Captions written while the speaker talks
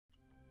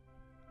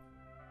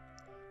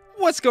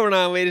What's going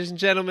on, ladies and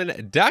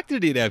gentlemen?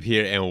 DoctorDDub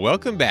here, and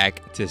welcome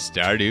back to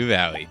Stardew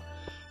Valley.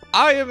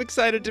 I am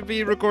excited to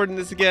be recording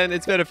this again.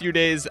 It's been a few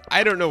days.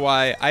 I don't know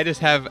why. I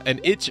just have an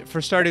itch for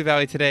Stardew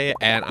Valley today,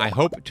 and I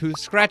hope to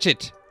scratch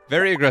it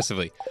very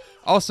aggressively.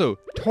 Also,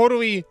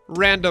 totally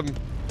random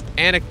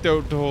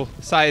anecdotal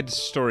side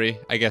story,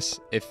 I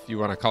guess, if you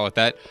want to call it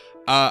that.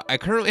 I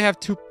currently have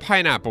 2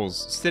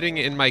 pineapples sitting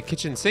in my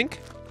kitchen sink.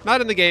 Not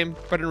in the game,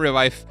 but in real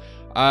life.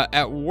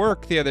 At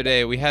work the other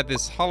day, we had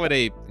this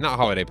company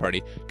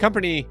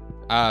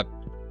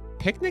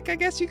picnic, I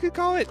guess you could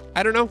call it.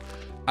 I don't know.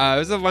 It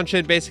was a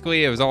luncheon,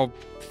 basically. It was all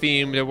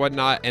themed and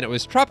whatnot, and it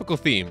was tropical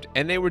themed.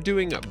 And they were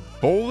doing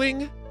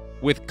bowling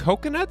with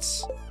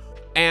coconuts,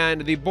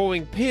 and the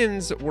bowling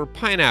pins were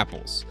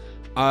pineapples.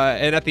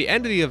 And at the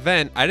end of the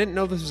event, I didn't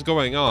know this was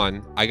going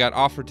on. I got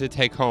offered to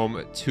take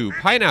home 2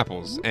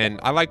 pineapples, and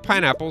I like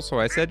pineapples, so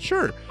I said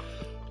sure.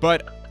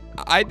 But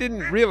I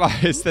didn't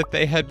realize that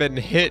they had been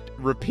hit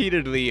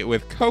repeatedly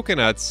with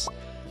coconuts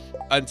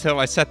until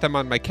I set them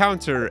on my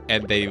counter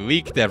and they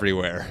leaked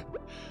everywhere.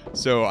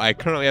 So I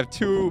currently have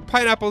 2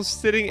 pineapples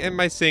sitting in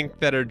my sink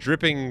that are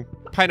dripping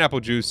pineapple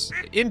juice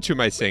into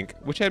my sink,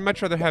 which I'd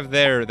much rather have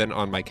there than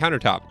on my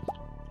countertop.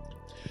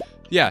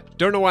 Yeah,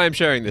 don't know why I'm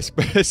sharing this,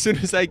 but as soon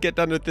as I get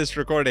done with this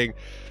recording,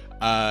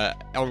 I'm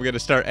going to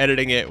start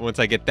editing it. Once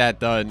I get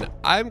that done,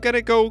 I'm going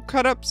to go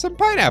cut up some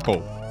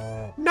pineapple.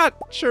 Not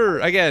sure,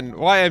 again,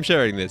 why I'm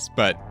sharing this,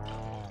 but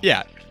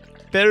yeah,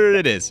 there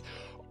it is.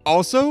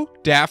 Also,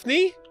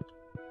 Daphne,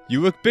 you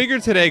look bigger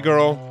today,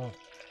 girl.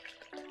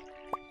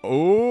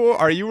 Oh,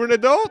 are you an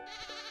adult?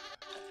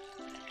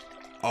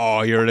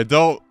 Oh, you're an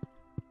adult.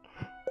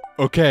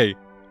 Okay,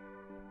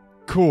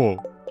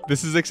 cool.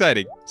 This is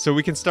exciting. So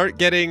we can start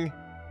getting...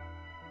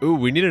 Ooh,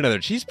 we need another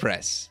cheese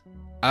press.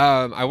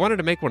 I wanted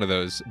to make one of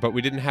those, but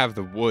we didn't have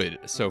the wood.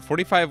 So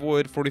 45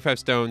 wood, 45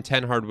 stone,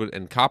 10 hardwood,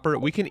 and copper.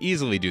 We can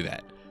easily do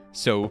that.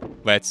 So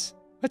let's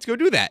go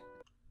do that.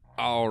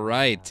 All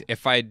right.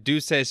 If I do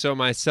say so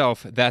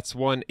myself, that's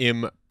one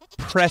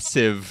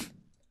impressive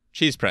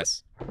cheese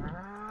press.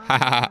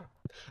 All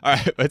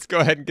right, let's go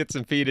ahead and get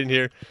some feed in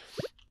here.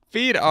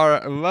 Feed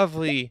our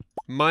lovely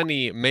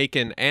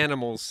money-making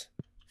animals.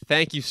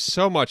 Thank you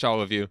so much, all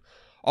of you.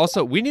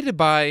 Also, we need to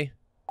buy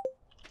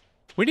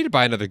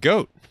another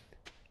goat.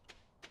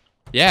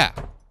 Yeah,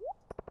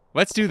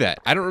 let's do that.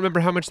 I don't remember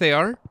how much they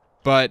are,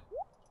 but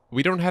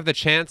we don't have the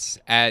chance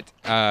at,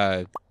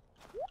 our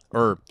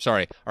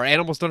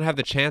animals don't have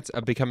the chance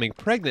of becoming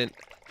pregnant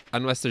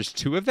unless there's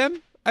 2 of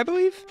them, I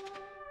believe.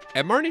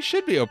 And Marnie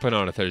should be open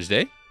on a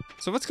Thursday,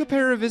 so let's go pay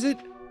her a visit.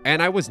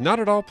 And I was not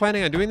at all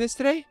planning on doing this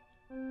today,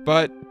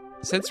 but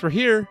since we're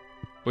here,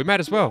 we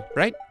might as well,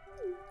 right?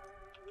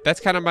 That's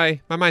kind of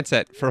my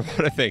mindset for a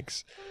lot of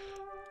things.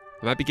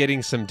 I might be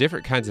getting some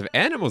different kinds of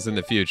animals in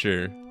the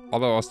future.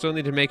 Although I'll still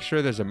need to make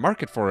sure there's a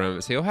market for them,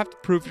 so you'll have to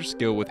prove your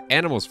skill with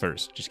animals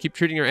first. Just keep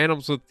treating your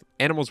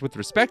animals with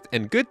respect,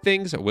 and good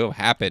things will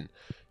happen.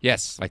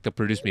 Yes, like they'll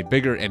produce me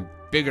bigger and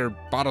bigger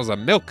bottles of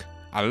milk.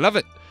 I love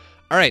it.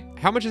 All right,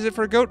 how much is it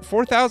for a goat?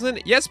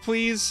 4,000? Yes,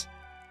 please.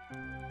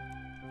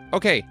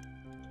 Okay,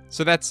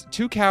 so that's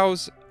 2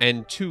 cows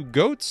and 2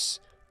 goats.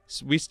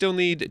 So we still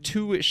need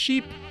 2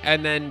 sheep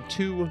and then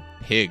 2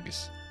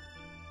 pigs.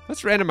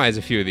 Let's randomize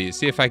a few of these,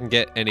 see if I can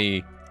get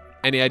any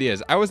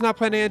ideas. I was not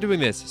planning on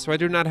doing this, so I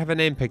do not have a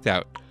name picked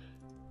out.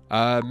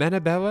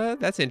 Menabella,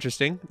 that's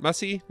interesting.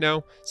 Mussy,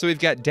 no. So we've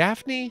got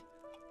Daphne,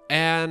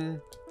 and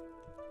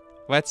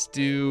let's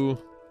do...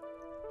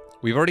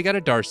 We've already got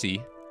a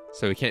Darcy,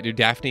 so we can't do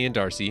Daphne and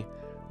Darcy.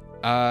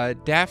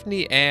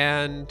 Daphne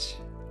and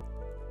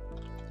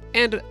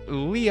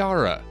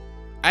Liara.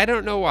 I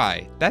don't know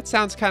why. That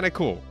sounds kind of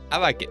cool. I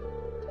like it.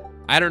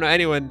 I don't know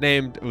anyone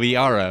named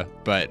Liara,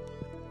 but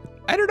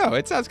I don't know.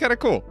 It sounds kind of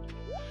cool.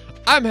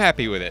 I'm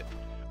happy with it.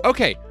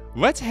 Okay,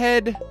 let's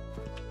head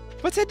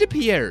to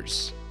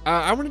Pierre's.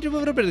 I want to do a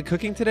little bit of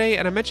cooking today,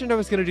 and I mentioned I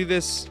was going to do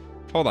this.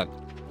 Hold on.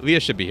 Leah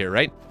should be here,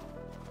 right?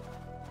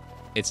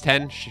 It's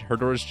 10. Her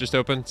door's just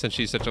open since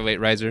she's such a late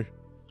riser.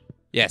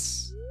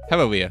 Yes.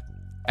 Hello, Leah.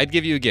 I'd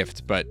give you a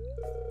gift, but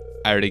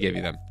I already gave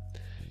you them.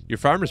 Your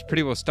farm is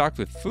pretty well stocked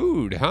with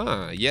food,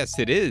 huh? Yes,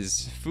 it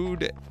is.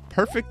 Food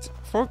perfect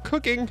for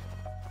cooking.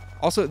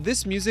 Also,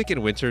 this music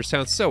in winter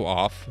sounds so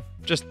off.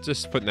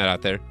 Just putting that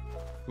out there.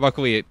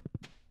 Luckily, it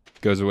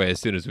goes away as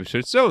soon as we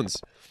switch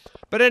zones.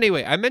 But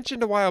anyway, I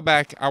mentioned a while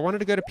back, I wanted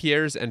to go to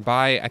Pierre's and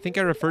buy, I think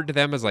I referred to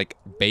them as like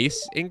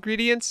base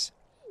ingredients.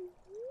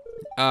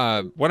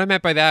 What I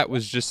meant by that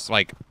was just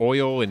like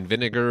oil and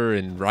vinegar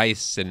and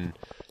rice and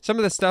some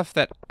of the stuff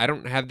that I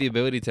don't have the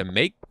ability to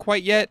make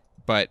quite yet,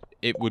 but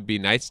it would be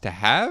nice to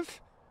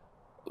have.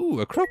 Ooh,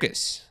 a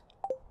crocus.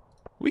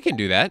 We can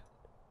do that.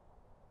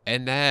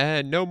 And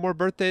then no more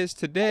birthdays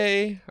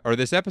today, or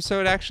this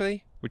episode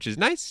actually, which is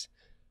nice.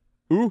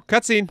 Ooh,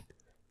 cutscene.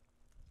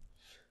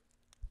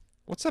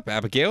 What's up,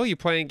 Abigail? You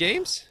playing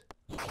games?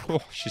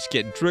 Oh, she's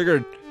getting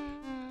triggered.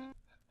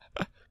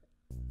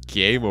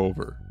 Game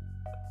over.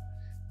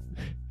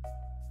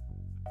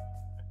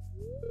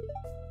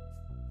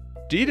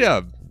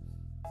 DDub.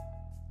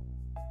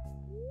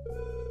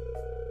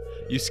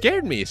 You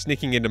scared me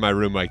sneaking into my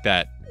room like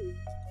that.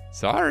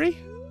 Sorry.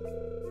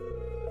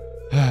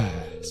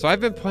 So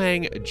I've been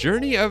playing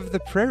Journey of the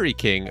Prairie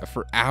King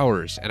for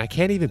hours, and I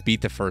can't even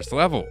beat the first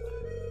level.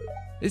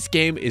 This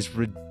game is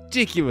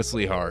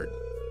ridiculously hard.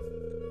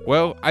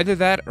 Well, either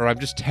that or I'm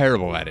just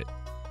terrible at it.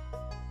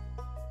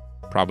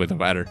 Probably the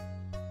latter.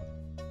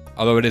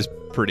 Although it is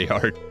pretty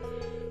hard.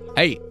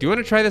 Hey, do you want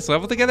to try this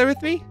level together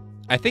with me?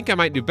 I think I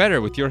might do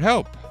better with your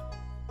help.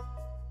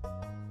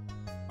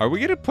 Are we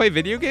gonna play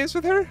video games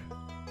with her?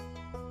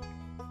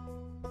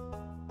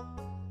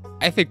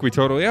 I think we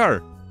totally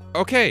are.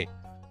 Okay.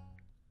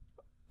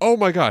 Oh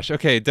my gosh.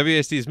 Okay,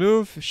 WSD's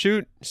move,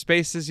 shoot,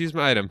 spaces, use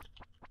my item.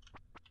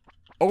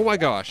 Oh my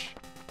gosh.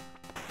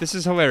 This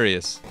is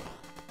hilarious.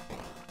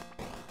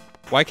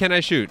 Why can't I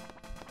shoot?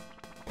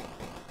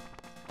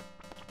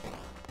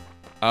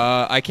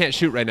 I can't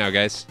shoot right now,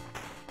 guys.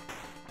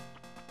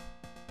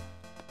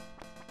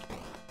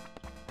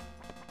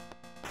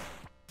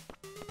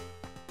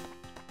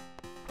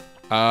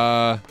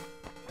 I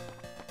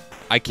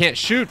can't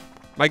shoot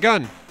my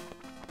gun.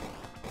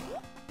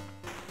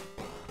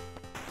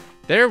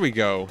 There we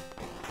go.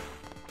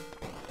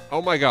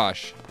 Oh my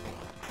gosh.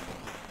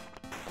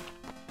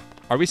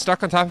 Are we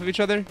stuck on top of each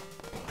other?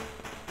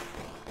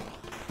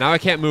 Now I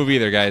can't move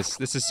either, guys.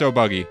 This is so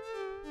buggy.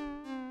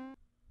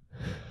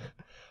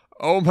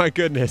 Oh my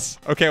goodness.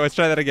 Okay, let's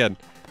try that again.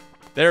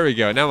 There we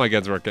go. Now my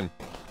gun's working.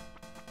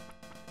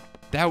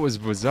 That was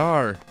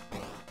bizarre.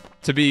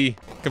 To be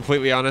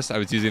completely honest, I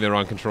was using the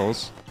wrong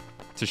controls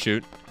to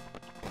shoot.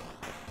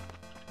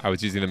 I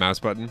was using the mouse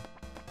button,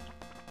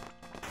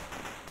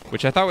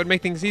 which I thought would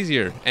make things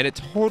easier, and it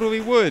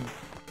totally would,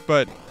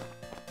 but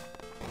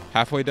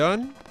halfway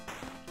done?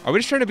 Are we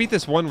just trying to beat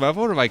this one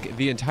level or like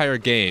the entire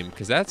game?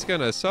 Because that's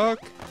gonna suck.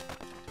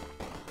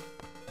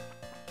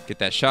 Get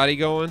that shotty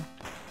going.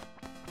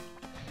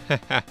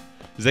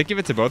 Does that give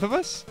it to both of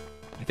us?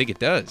 I think it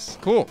does.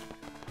 Cool.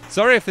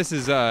 Sorry if this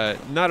is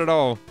not at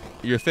all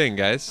your thing,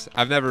 guys.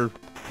 I don't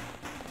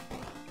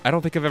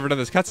think I've ever done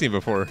this cutscene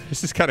before.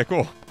 This is kind of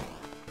cool.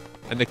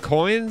 And the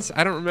coins,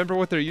 I don't remember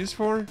what they're used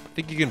for. I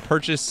think you can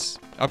purchase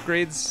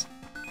upgrades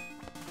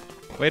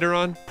later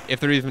on, if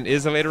there even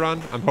is a later on.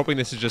 I'm hoping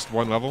this is just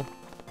one level.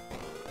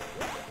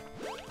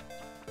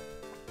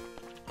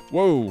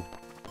 Whoa.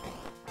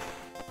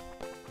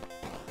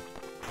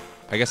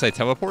 I guess I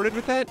teleported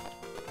with that?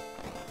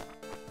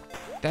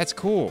 That's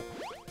cool.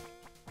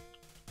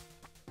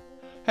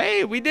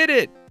 Hey, we did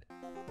it!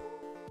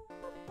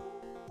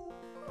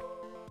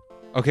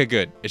 Okay,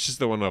 good. It's just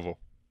the one level.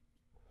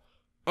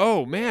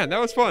 Oh, man, that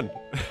was fun.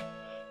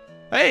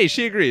 Hey,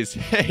 she agrees.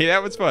 Hey,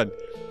 that was fun.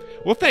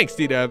 Well, thanks,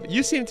 DDub.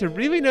 You seem to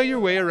really know your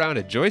way around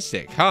a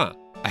joystick, huh?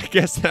 I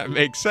guess that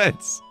makes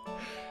sense.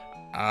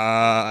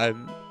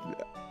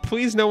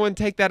 Please no one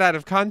take that out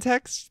of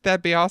context.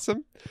 That'd be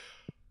awesome.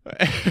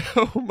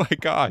 Oh my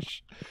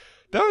gosh.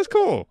 That was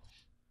cool.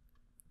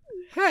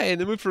 Hey, in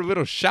the mood for a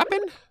little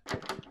shopping?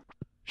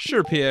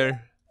 Sure,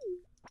 Pierre.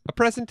 A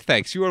present?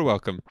 Thanks, you are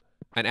welcome.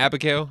 And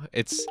Abigail,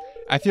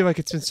 I feel like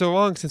it's been so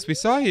long since we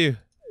saw you.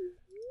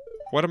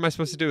 What am I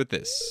supposed to do with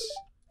this?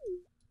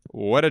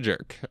 What a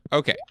jerk.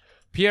 Okay.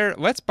 Pierre,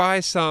 let's buy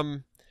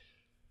some...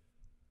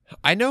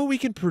 I know we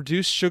can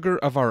produce sugar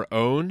of our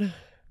own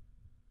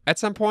at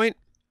some point,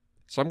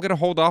 so I'm going to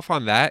hold off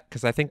on that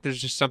because I think there's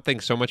just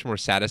something so much more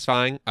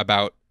satisfying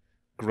about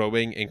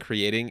growing and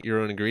creating your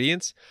own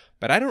ingredients.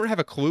 But I don't have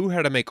a clue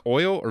how to make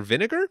oil or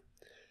vinegar,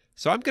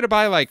 so I'm going to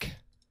buy like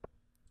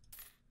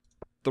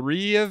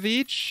 3 of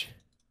each.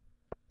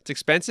 It's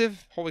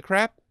expensive, holy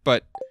crap,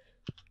 but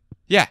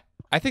yeah,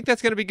 I think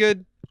that's going to be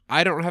good.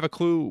 I don't have a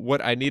clue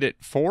what I need it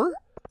for,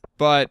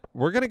 but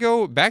we're going to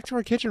go back to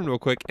our kitchen real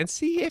quick and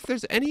see if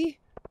there's any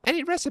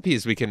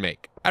recipes we can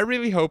make. I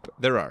really hope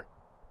there are.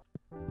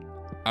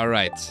 All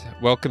right,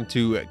 welcome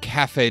to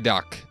Cafe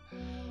Doc.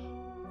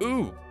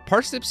 Ooh,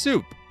 parsnip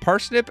soup,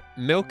 parsnip,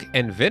 milk,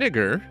 and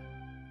vinegar.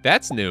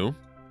 That's new.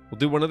 We'll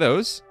do one of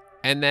those.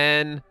 And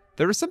then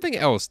there was something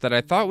else that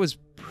I thought was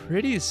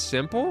pretty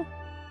simple.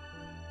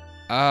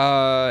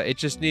 It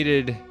just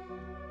needed...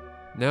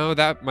 No,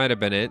 that might have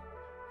been it.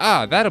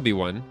 Ah, that'll be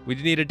one. We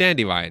need a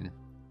dandelion.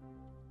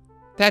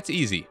 That's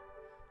easy.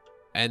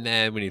 And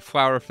then we need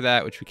flour for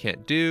that, which we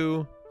can't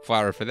do.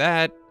 Flour for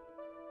that.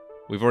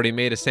 We've already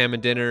made a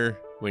salmon dinner.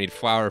 We need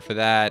flour for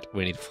that.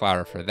 We need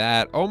flour for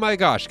that. Oh my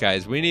gosh,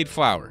 guys, we need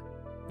flour.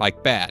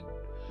 Like bad.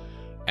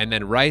 And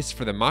then rice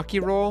for the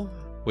maki roll,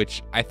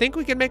 which I think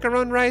we can make our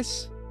own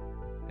rice.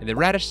 And the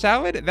radish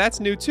salad, that's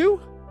new too.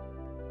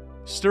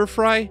 Stir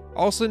fry,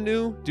 also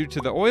new due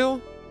to the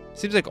oil.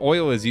 Seems like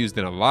oil is used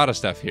in a lot of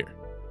stuff here.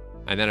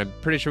 And then I'm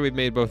pretty sure we've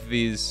made both of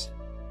these.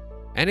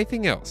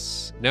 Anything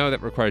else? No,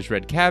 that requires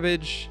red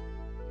cabbage.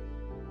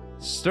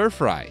 Stir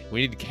fry,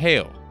 we need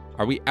kale.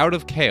 Are we out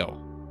of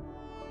kale?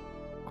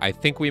 I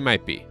think we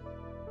might be.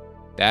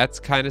 That's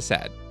kind of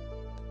sad.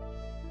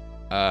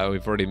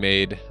 We've already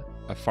made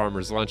a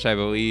farmer's lunch, I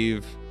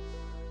believe.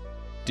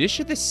 Dish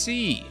of the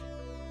sea,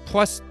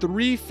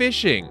 +3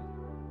 fishing.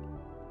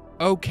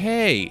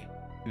 Okay,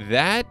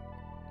 that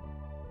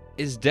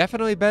is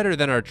definitely better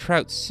than our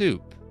trout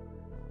soup.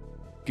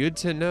 Good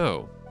to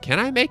know. Can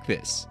I make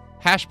this?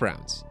 Hash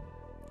browns.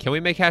 Can we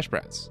make hash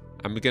browns?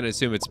 I'm going to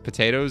assume it's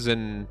potatoes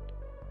and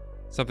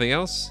something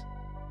else.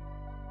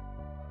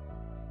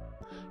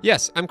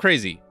 Yes, I'm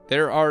crazy.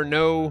 There are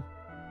no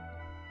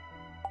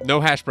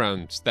hash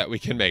browns that we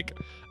can make.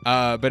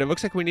 But it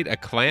looks like we need a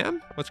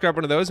clam. Let's grab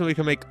one of those and we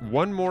can make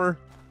one more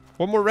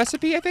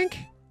recipe, I think.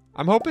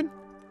 I'm hoping.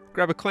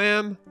 Grab a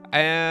clam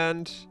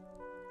and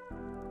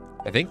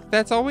I think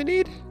that's all we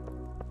need.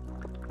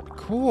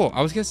 Cool.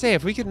 I was going to say,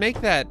 if we could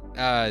make that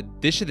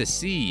dish of the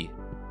sea,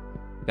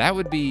 that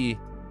would be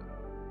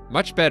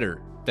much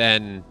better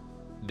than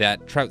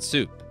that trout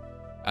soup.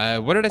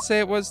 What did I say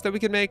it was that we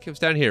could make? It was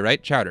down here,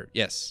 right? Chowder.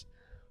 Yes.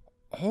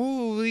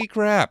 Holy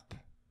crap.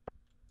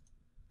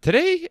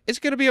 Today is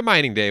going to be a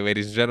mining day,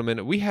 ladies and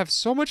gentlemen. We have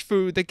so much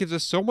food that gives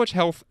us so much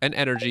health and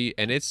energy,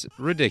 and it's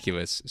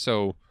ridiculous.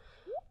 So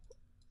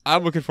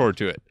I'm looking forward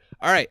to it.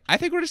 All right. I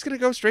think we're just going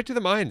to go straight to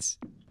the mines.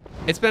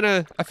 It's been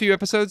a few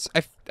episodes,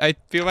 I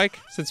feel like,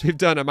 since we've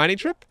done a mining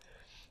trip.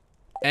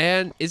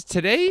 And is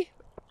today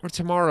or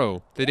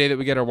tomorrow the day that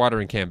we get our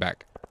watering can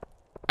back?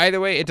 Either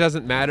way, it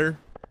doesn't matter.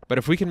 But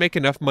if we can make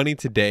enough money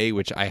today,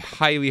 which I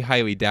highly,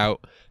 highly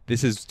doubt,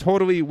 this is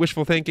totally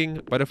wishful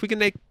thinking, but if we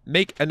can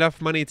make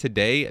enough money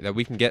today that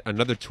we can get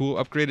another tool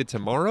upgraded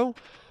tomorrow,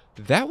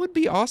 that would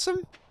be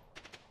awesome.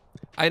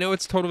 I know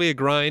it's totally a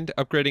grind,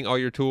 upgrading all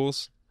your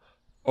tools.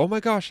 Oh my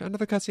gosh,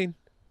 another cutscene.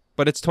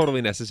 But it's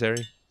totally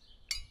necessary.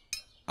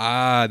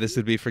 Ah, this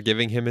would be for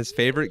giving him his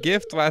favorite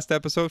gift last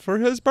episode for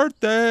his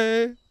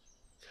birthday.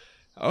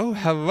 Oh,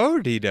 hello,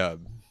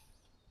 DDub.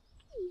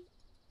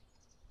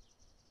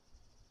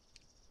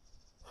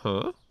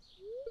 Huh?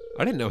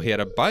 I didn't know he had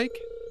a bike.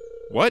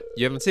 What?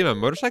 You haven't seen my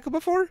motorcycle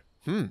before?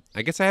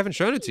 I guess I haven't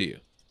shown it to you.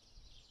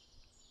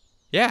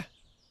 Yeah,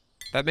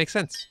 that makes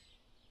sense.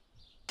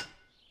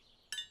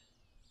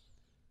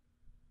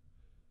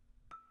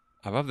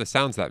 I love the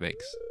sounds that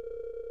makes.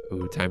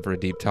 Ooh, time for a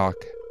deep talk.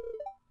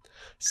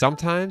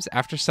 Sometimes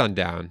after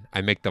sundown,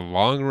 I make the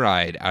long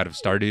ride out of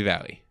Stardew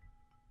Valley.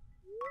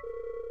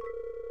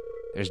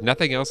 There's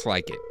nothing else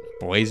like it,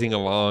 blazing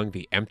along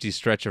the empty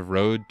stretch of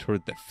road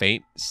toward the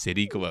faint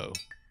city glow.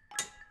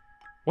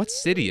 What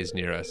city is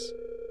near us?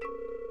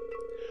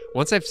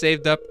 Once I've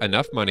saved up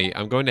enough money,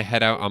 I'm going to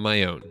head out on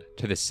my own,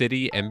 to the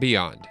city and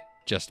beyond.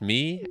 Just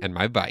me and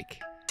my bike.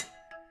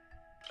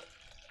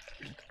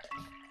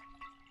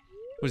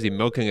 Was he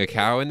milking a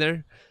cow in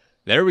there?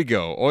 There we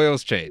go,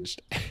 oil's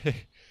changed.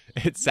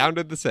 It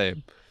sounded the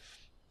same.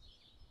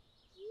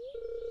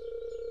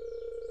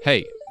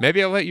 Hey,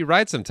 maybe I'll let you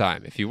ride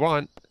sometime if you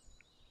want.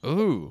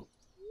 Ooh,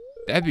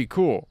 that'd be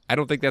cool. I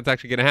don't think that's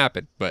actually going to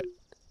happen, but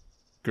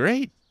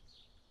great.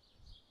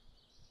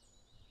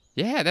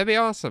 Yeah, that'd be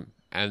awesome.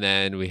 And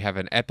then we have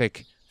an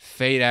epic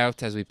fade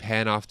out as we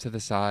pan off to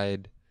the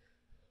side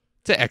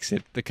to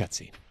exit the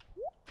cutscene.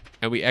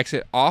 And we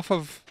exit off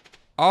of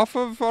our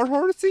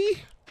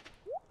horsey?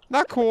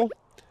 Not cool.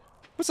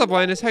 What's up,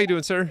 Linus? How you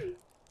doing, sir?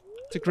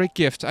 It's a great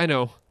gift, I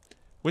know.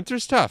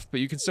 Winter's tough, but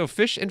you can still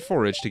fish and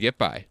forage to get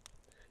by.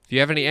 If you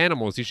have any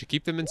animals, you should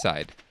keep them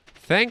inside.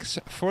 Thanks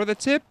for the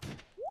tip.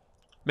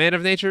 Man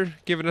of nature,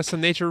 giving us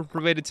some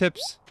nature-related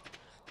tips.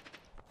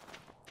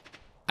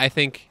 I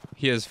think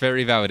he is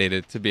very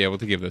validated to be able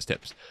to give those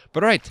tips.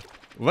 But all right,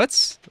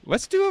 let's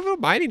do a little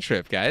mining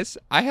trip, guys.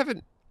 I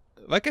haven't,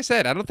 like I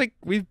said, I don't think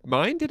we've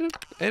mined in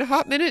a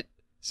hot minute.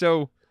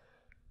 So,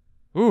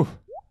 ooh,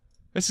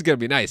 this is gonna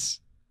be nice.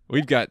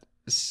 We've got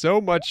so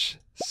much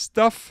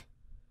stuff,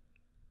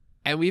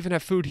 and we even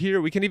have food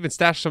here. We can even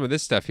stash some of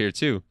this stuff here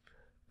too.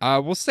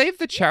 We'll save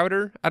the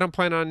chowder. I don't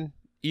plan on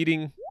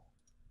eating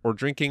or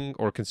drinking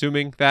or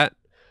consuming that,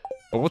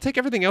 but we'll take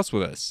everything else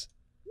with us.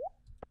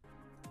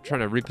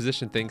 Trying to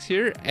reposition things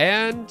here,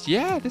 and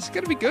yeah, this is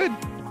gonna be good.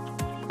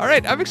 All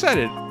right, I'm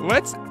excited.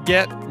 Let's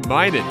get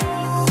mining.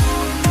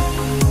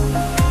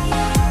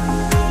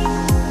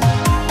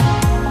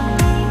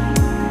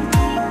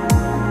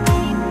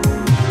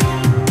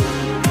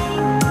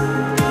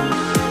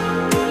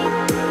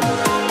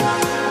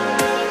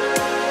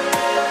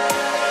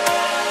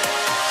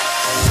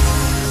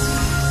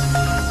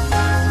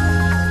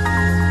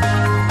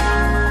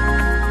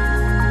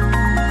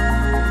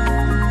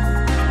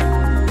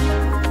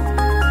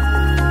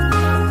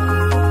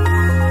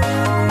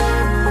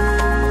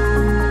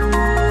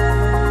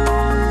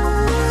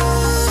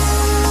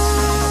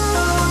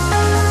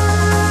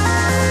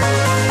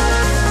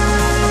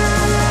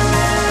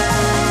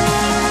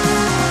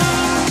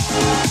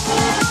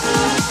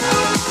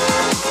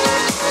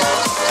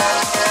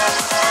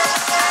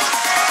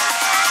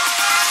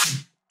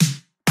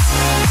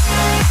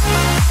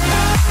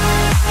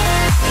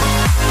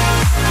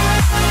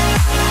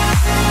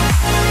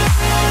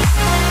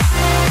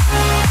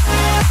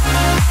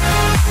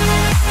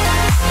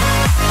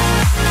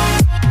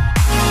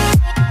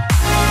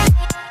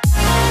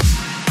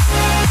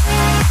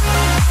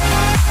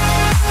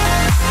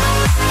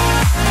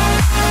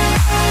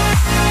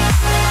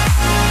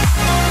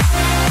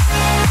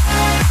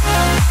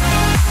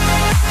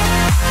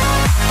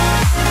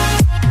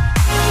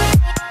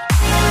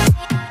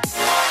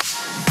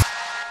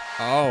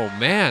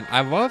 man,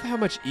 I love how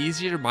much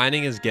easier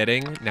mining is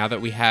getting now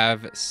that we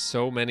have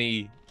so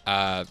many,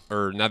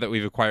 or now that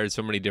we've acquired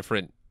so many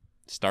different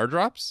star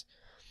drops.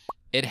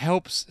 It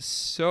helps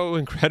so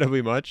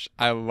incredibly much.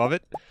 I love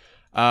it.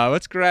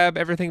 Let's grab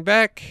everything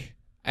back.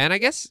 And I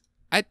guess,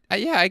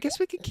 yeah, I guess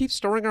we can keep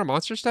storing our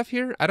monster stuff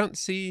here. I don't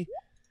see,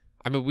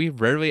 I mean, we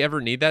rarely ever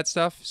need that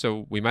stuff,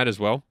 so we might as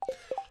well.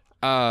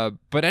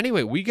 But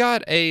anyway, we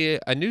got a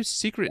new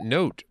secret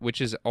note,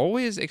 which is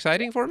always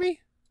exciting for me.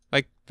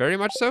 Like, very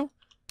much so.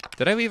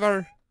 Did I leave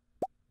our...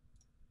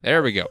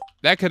 There we go.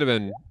 That could have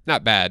been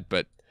not bad,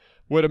 but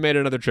would have made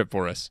another trip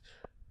for us.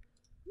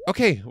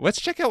 Okay,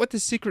 let's check out what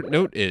this secret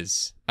note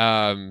is.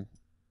 I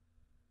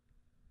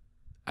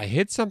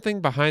hid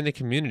something behind the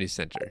community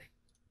center.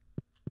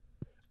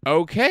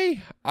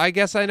 Okay, I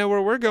guess I know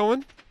where we're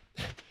going.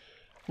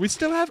 We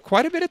still have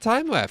quite a bit of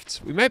time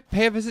left. We might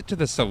pay a visit to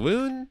the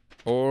saloon,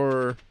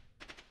 or...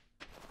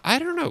 I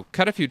don't know,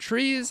 cut a few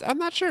trees? I'm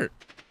not sure.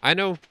 I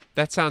know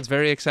that sounds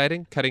very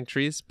exciting, cutting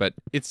trees, but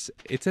it's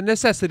a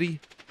necessity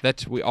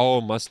that we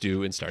all must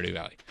do in Stardew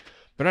Valley.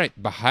 But all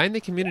right, behind the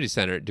community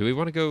center, do we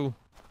want to go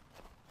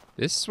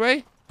this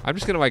way? I'm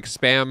just going to like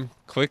spam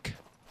click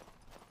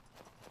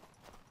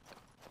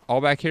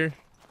all back here.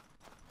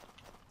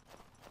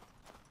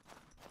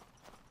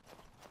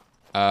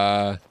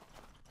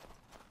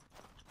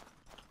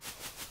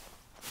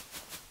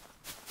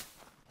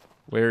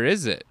 Where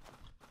is it?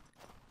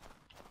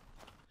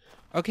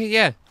 Okay,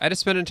 yeah, I just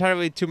spent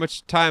entirely too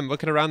much time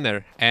looking around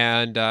there,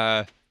 and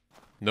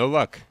no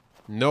luck.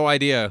 No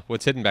idea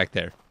what's hidden back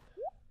there.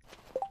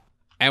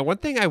 And one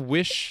thing I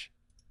wish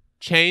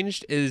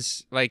changed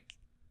is, like,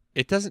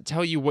 it doesn't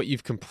tell you what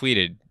you've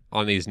completed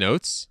on these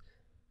notes.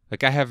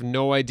 Like, I have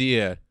no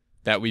idea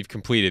that we've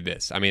completed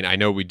this. I mean, I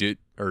know we do,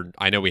 or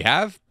I know we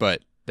have,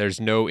 but there's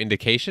no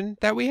indication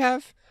that we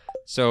have.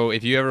 So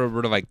if you ever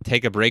were to like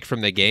take a break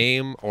from the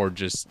game, or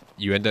just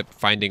you end up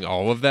finding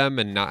all of them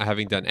and not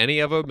having done any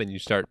of them, and you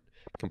start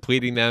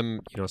completing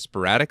them, you know,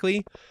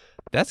 sporadically,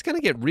 that's going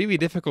to get really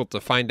difficult to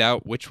find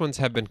out which ones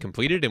have been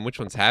completed and which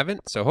ones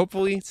haven't. So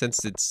hopefully,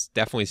 since it's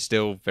definitely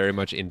still very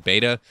much in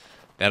beta,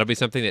 that'll be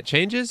something that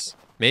changes.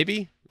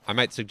 Maybe I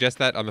might suggest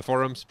that on the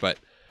forums, but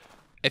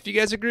if you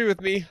guys agree with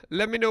me,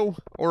 let me know,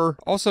 or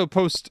also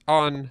post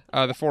on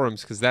the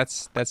forums, because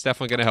that's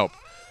definitely going to help.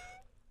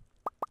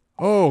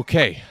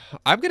 Okay,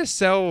 I'm going to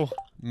sell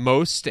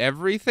most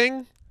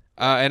everything,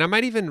 and I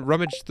might even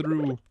rummage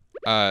through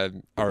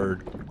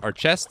our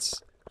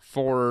chests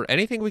for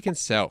anything we can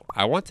sell.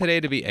 I want today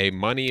to be a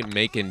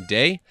money-making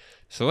day,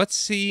 so let's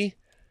see,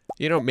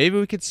 you know, maybe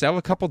we could sell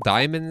a couple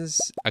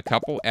diamonds, a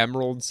couple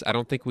emeralds. I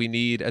don't think we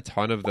need a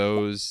ton of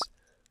those.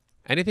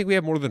 Anything we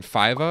have more than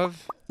 5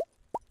 of,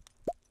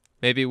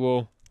 maybe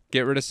we'll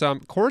get rid of some.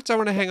 Quartz I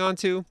want to hang on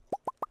to,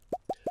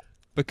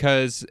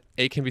 because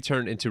it can be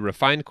turned into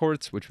refined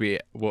quartz, which we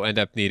will end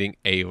up needing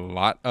a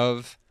lot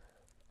of.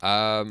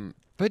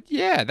 But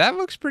yeah, that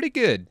looks pretty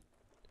good.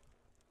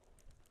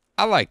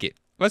 I like it.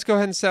 Let's go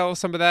ahead and sell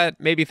some of that.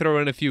 Maybe throw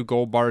in a few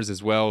gold bars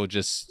as well,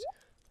 just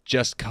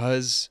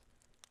cuz.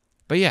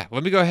 But yeah,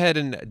 let me go ahead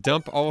and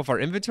dump all of our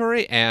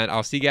inventory, and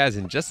I'll see you guys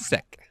in just a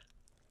sec.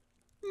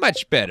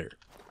 Much better.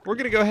 We're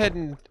going to go ahead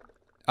and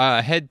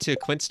head to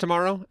Clint's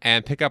tomorrow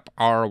and pick up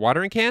our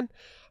watering can.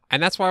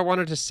 And that's why I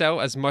wanted to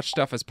sell as much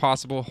stuff as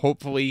possible.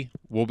 Hopefully,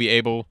 we'll be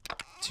able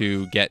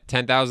to get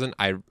 10,000.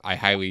 I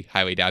highly,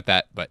 highly doubt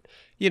that. But,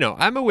 you know,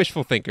 I'm a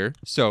wishful thinker.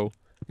 So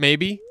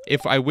maybe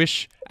if I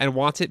wish and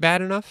want it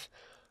bad enough,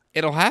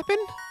 it'll happen?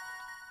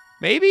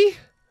 Maybe?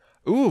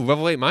 Ooh,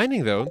 level 8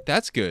 mining, though.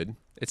 That's good.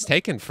 It's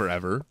taken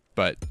forever,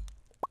 but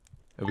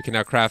we can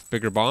now craft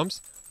bigger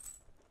bombs.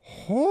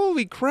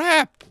 Holy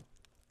crap!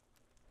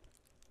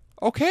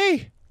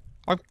 Okay.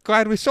 I'm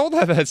glad we sold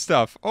all that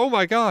stuff. Oh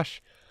my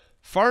gosh.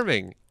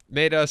 Farming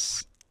made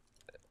us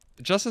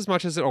just as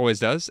much as it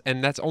always does,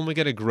 and that's only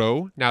going to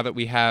grow now that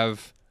we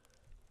have,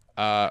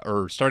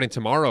 or starting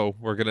tomorrow,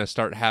 we're going to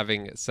start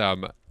having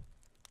some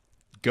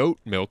goat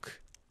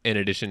milk in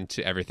addition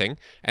to everything.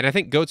 And I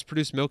think goats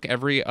produce milk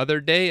every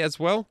other day as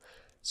well,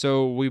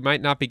 so we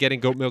might not be getting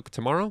goat milk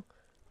tomorrow.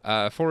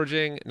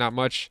 Foraging, not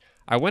much.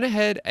 I went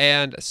ahead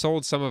and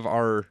sold some of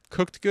our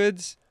cooked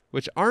goods,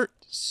 which aren't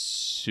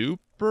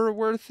super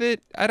worth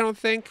it, I don't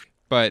think,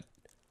 but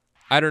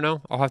I don't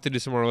know. I'll have to do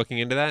some more looking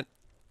into that.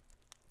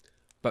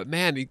 But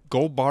man, the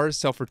gold bars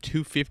sell for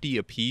 $250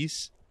 a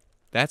piece.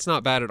 That's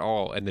not bad at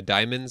all. And the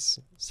diamonds,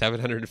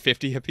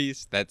 $750 a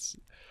piece. That's...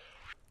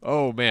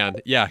 Oh man.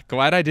 Yeah,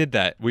 glad I did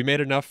that. We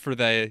made enough for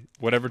the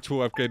whatever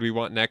tool upgrade we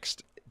want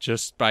next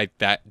just by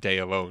that day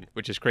alone,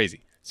 which is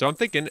crazy. So I'm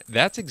thinking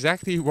that's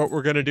exactly what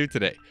we're going to do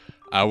today.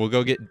 We'll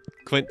go get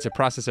Clint to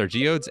process our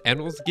geodes,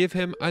 and we'll give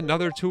him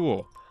another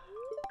tool.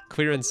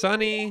 Clear and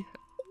sunny.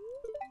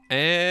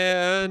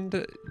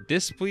 And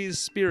displease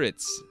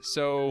spirits.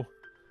 So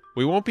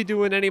we won't be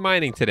doing any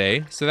mining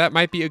today. So that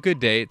might be a good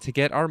day to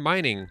get our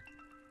mining,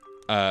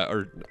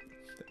 or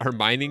our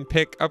mining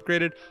pick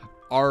upgraded,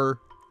 our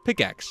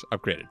pickaxe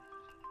upgraded.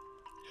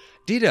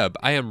 DDub,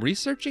 I am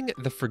researching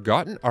the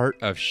forgotten art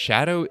of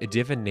shadow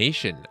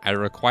divination. I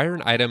require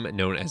an item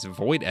known as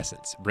Void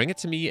Essence. Bring it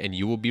to me and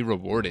you will be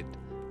rewarded.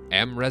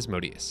 M.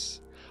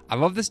 Resmodius. I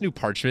love this new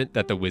parchment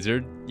that the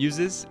wizard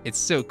uses. It's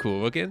so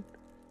cool looking.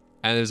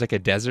 And there's like a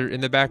desert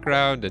in the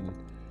background and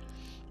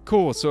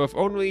cool. So if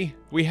only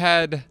we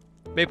had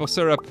maple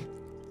syrup,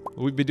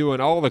 we'd be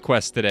doing all the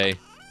quests today.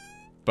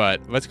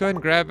 But let's go ahead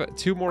and grab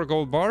 2 more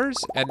gold bars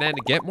and then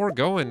get more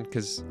going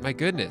because my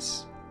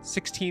goodness,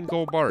 16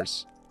 gold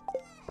bars.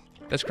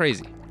 That's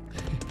crazy.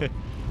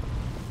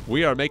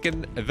 We are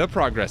making the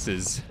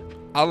progresses.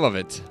 I love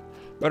it.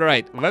 But all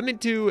right, let me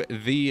do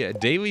the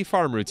daily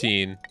farm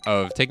routine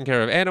of taking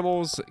care of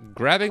animals,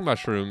 grabbing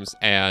mushrooms,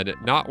 and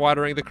not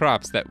watering the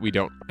crops that we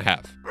don't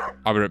have.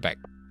 I'll be right back.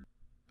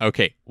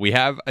 Okay, we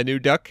have a new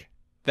duck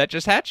that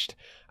just hatched,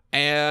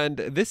 and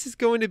this is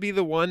going to be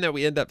the one that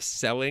we end up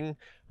selling.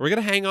 We're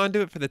going to hang on to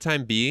it for the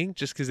time being,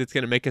 just because it's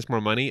going to make us more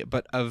money,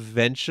 but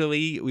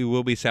eventually we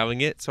will be selling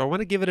it. So I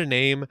want to give it a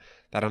name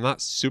that I'm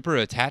not super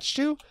attached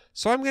to.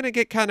 So I'm going to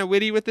get kind of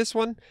witty with this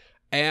one,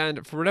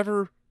 and for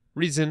whatever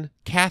reason,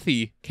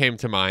 Kathy came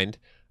to mind,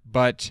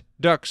 but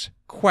ducks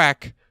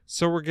quack,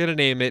 so we're gonna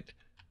name it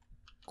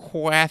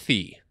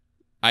Quaffy.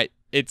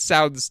 It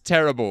sounds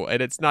terrible,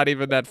 and it's not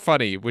even that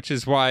funny, which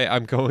is why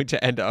I'm going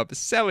to end up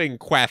selling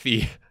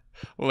Quaffy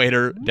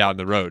later down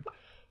the road.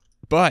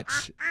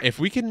 But if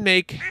we can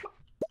make...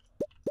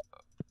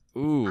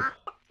 Ooh.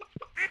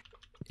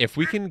 If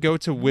we can go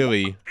to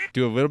Willie,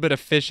 do a little bit of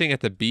fishing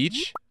at the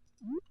beach,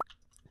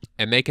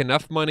 and make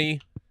enough money,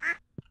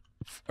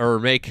 or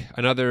make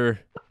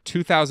another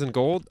 2,000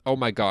 gold. Oh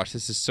my gosh,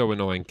 this is so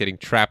annoying getting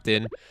trapped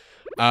in.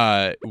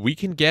 We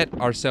can get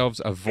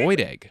ourselves a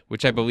void egg,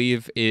 which I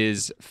believe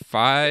is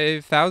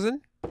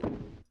 5,000,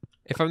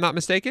 if I'm not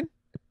mistaken.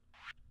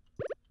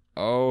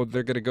 Oh,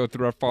 they're gonna go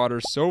through our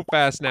fodder so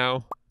fast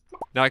now.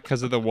 Not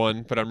because of the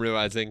one, but I'm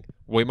realizing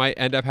we might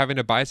end up having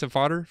to buy some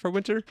fodder for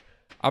winter.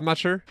 I'm not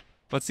sure.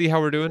 Let's see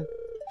how we're doing.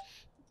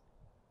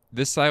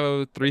 This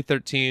silo,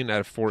 313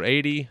 out of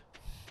 480.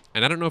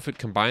 And I don't know if it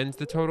combines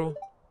the total.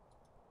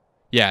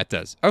 Yeah, it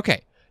does.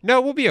 Okay. No,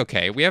 we'll be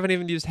okay. We haven't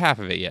even used half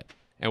of it yet.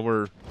 And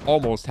we're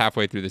almost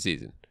halfway through the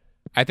season.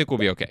 I think we'll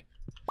be okay.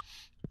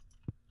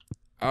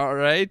 All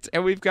right.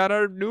 And we've got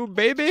our new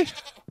baby.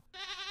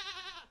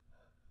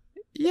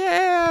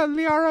 Yeah,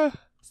 Liara.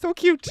 So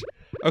cute.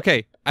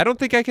 Okay. I don't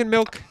think I can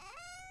milk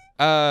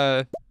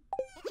Daphne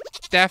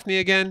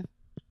again.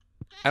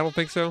 I don't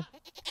think so.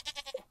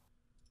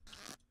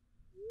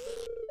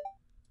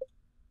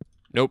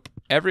 Nope.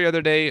 Every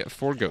other day,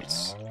 4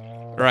 goats.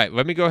 All right,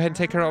 let me go ahead and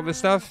take care of all this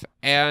stuff.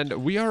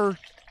 And we are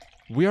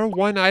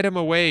 1 item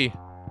away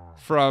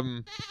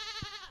from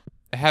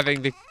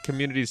having the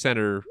community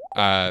center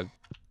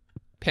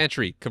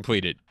pantry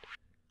completed,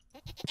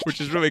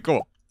 which is really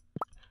cool.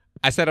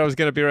 I said I was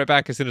going to be right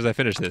back as soon as I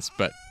finish this,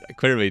 but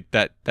clearly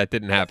that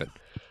didn't happen.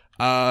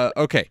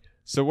 Okay,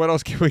 so what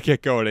else can we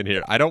get going in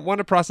here? I don't want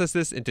to process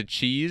this into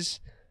cheese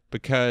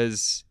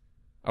because...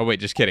 Oh, wait,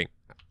 just kidding.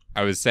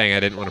 I was saying I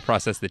didn't want to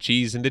process the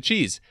cheese into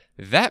cheese.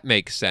 That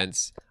makes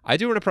sense. I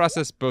do want to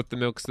process both the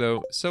milks,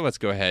 though, so let's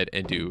go ahead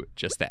and do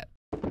just that.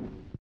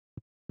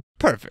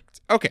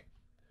 Perfect. Okay.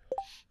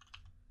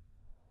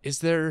 Is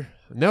there...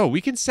 No,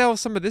 we can sell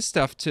some of this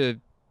stuff to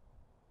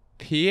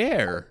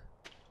Pierre.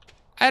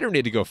 I don't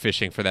need to go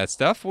fishing for that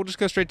stuff. We'll just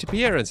go straight to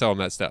Pierre and sell him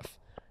that stuff.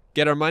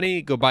 Get our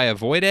money, go buy a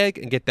void egg,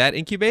 and get that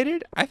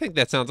incubated? I think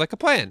that sounds like a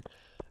plan.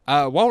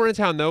 While we're in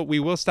town, though, we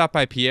will stop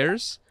by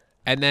Pierre's,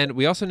 and then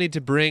we also need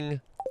to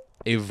bring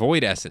a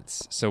void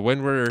essence. So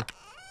when we're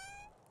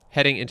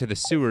heading into the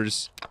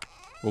sewers,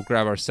 we'll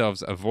grab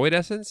ourselves a void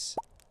essence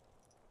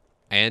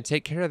and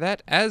take care of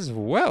that as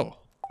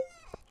well.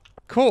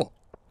 Cool.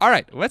 All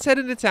right, let's head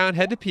into town,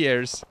 head to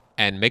Pierre's,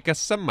 and make us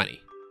some money.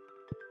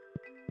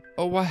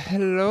 Oh, well,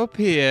 hello,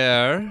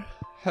 Pierre.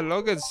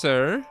 Hello, good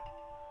sir.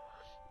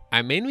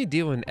 I mainly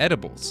deal in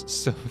edibles,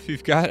 so if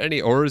you've got any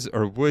ores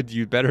or wood,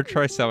 you'd better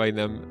try selling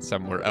them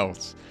somewhere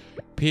else.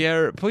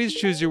 Pierre, please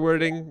choose your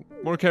wording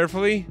more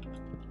carefully.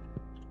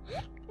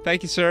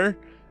 Thank you, sir.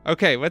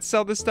 Okay, let's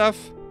sell this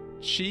stuff.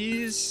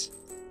 Cheese,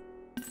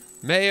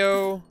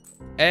 mayo,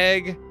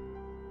 egg.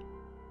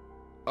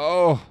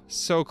 Oh,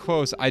 so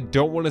close. I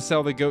don't want to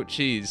sell the goat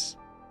cheese.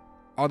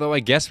 Although I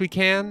guess we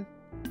can.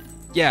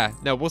 Yeah,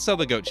 no, we'll sell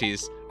the goat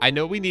cheese. I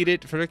know we need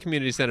it for the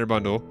community center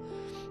bundle,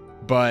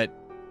 but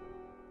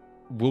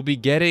we'll be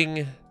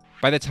getting,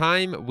 by the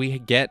time we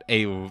get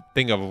a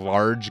thing of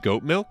large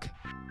goat milk,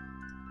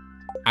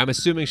 I'm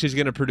assuming she's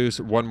going to produce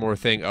one more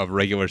thing of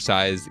regular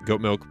sized goat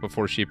milk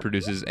before she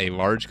produces a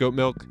large goat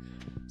milk.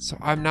 So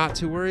I'm not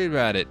too worried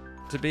about it.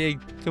 To be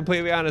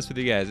completely honest with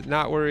you guys,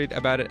 not worried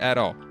about it at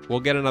all. We'll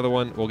get another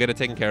one. We'll get it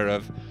taken care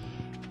of.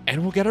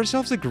 And we'll get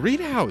ourselves a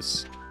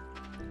greenhouse.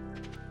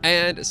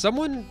 And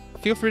someone,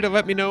 feel free to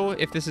let me know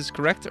if this is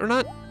correct or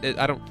not.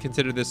 I don't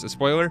consider this a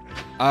spoiler.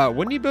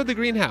 When you build the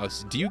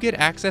greenhouse, do you get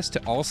access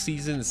to all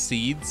season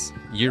seeds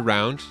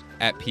year-round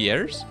at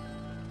Pierre's?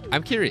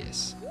 I'm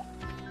curious.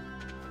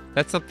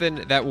 That's something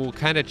that will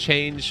kind of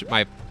change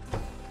my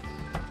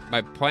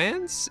my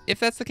plans, if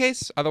that's the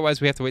case.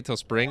 Otherwise, we have to wait till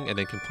spring and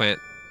then can plant...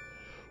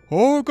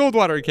 Oh, gold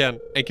watering can!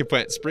 And can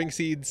plant spring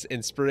seeds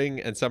in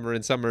spring and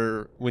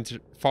summer, winter,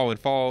 fall and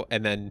fall,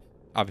 and then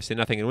obviously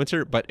nothing in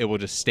winter, but it will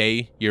just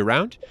stay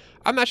year-round.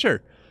 I'm not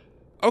sure.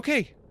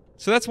 Okay,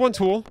 so that's one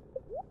tool.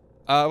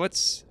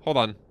 Hold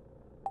on.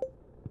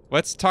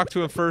 Let's talk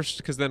to him first,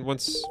 because then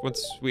once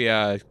we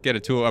get a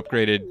tool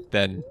upgraded,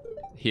 then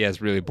he has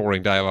really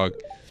boring dialogue.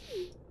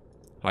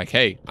 Like,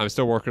 hey, I'm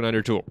still working on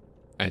your tool.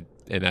 And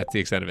that's the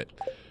extent of it.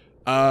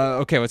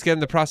 Okay, let's get in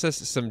the process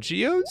some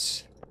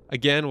geodes.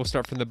 Again, we'll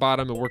start from the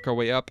bottom and work our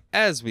way up,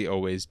 as we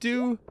always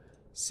do.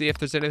 See if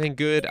there's anything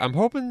good. I'm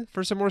hoping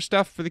for some more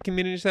stuff for the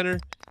community center.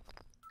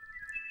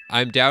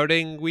 I'm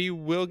doubting we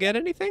will get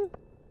anything.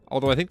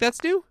 Although I think that's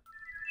due.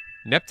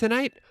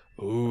 Neptunite?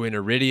 Ooh, an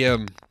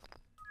iridium.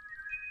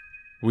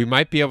 We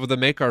might be able to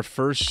make our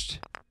first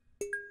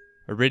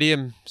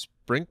iridium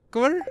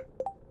sprinkler,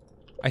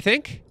 I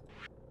think.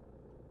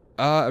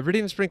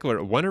 Iridium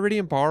sprinkler. 1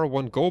 iridium bar,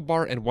 1 gold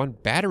bar, and 1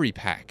 battery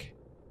pack.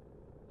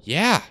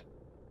 Yeah.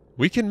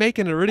 We can make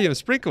an iridium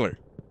sprinkler.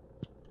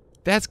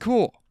 That's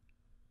cool.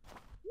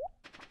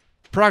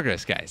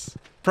 Progress, guys.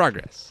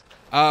 Progress.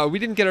 We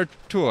didn't get our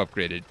tool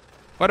upgraded.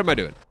 What am I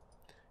doing?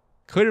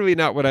 Clearly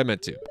not what I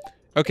meant to.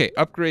 Okay,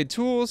 upgrade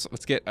tools.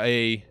 Let's get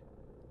a...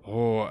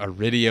 Oh,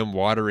 iridium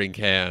watering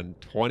can.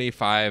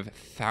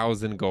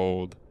 25,000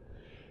 gold.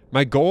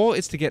 My goal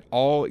is to get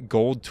all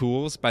gold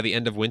tools by the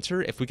end of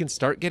winter. If we can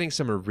start getting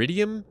some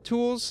iridium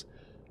tools,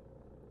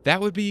 that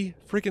would be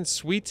freaking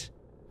sweet.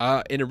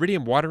 An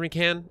iridium watering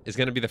can is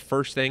going to be the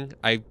first thing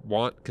I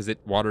want because it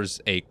waters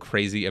a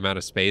crazy amount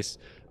of space.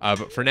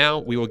 But for now,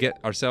 we will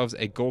get ourselves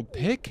a gold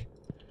pick,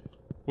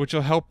 which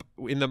will help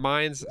in the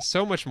mines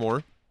so much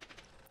more.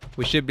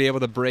 We should be able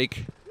to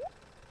break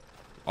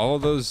all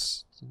of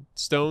those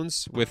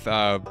stones with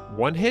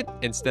 1 hit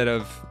instead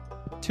of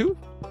 2.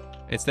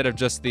 Instead of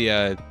just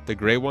the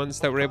gray ones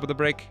that we're able to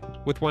break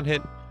with 1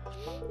 hit.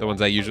 The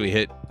ones I usually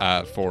hit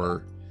just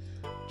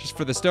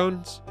for the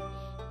stones.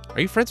 Are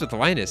you friends with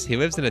Linus? He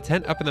lives in a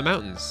tent up in the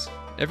mountains.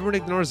 Everyone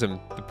ignores him,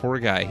 the poor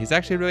guy. He's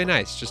actually really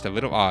nice, just a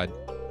little odd.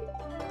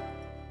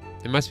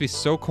 It must be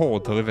so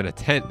cold to live in a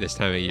tent this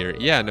time of year.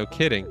 Yeah, no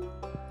kidding.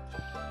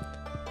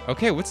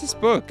 Okay, what's this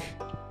book?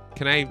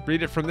 Can I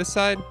read it from this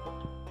side?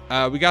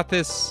 We got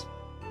this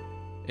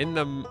in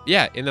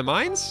the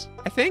mines,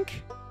 I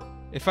think?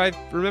 If I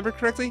remember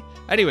correctly.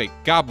 Anyway,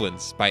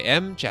 Goblins by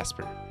M.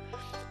 Jasper.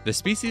 The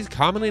species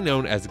commonly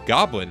known as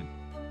goblin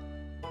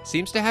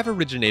seems to have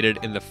originated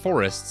in the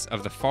forests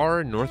of the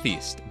far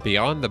northeast,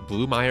 beyond the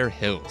Bluemire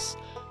Hills.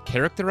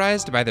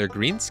 Characterized by their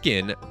green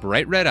skin,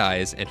 bright red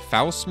eyes, and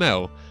foul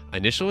smell,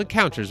 initial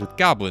encounters with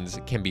goblins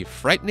can be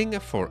frightening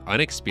for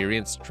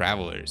unexperienced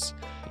travelers.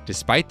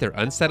 Despite their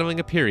unsettling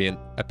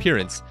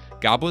appearance,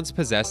 goblins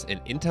possess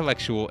an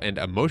intellectual and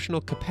emotional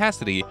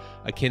capacity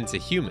akin to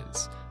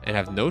humans, and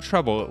have no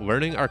trouble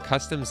learning our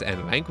customs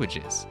and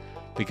languages.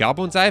 The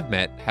goblins I've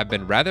met have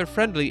been rather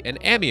friendly and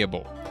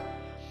amiable.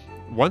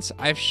 Once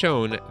I've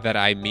shown that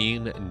I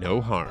mean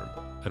no harm.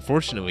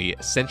 Unfortunately,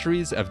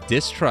 centuries of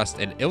distrust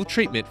and ill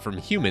treatment from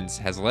humans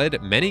has led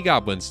many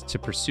goblins to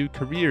pursue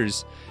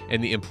careers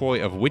in the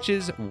employ of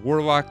witches,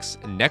 warlocks,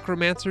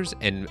 necromancers,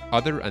 and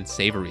other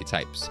unsavory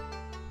types.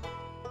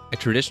 A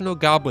traditional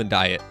goblin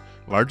diet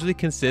largely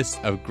consists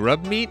of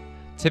grub meat,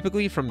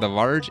 typically from the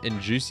large and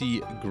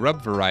juicy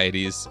grub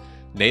varieties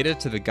native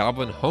to the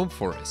goblin home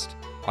forest.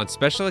 On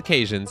special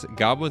occasions,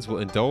 goblins will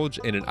indulge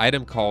in an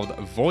item called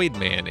void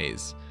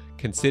mayonnaise,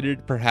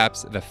 considered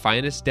perhaps the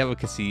finest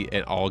delicacy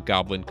in all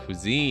goblin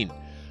cuisine.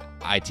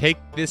 I take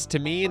this to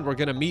mean we're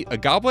gonna meet a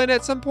goblin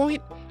at some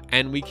point,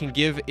 and we can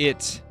give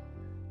it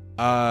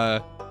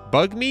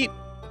bug meat,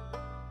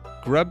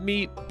 grub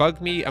meat,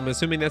 bug meat, I'm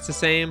assuming that's the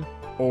same,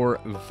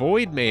 or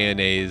void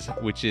mayonnaise,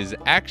 which is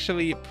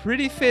actually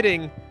pretty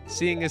fitting,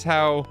 seeing as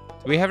how...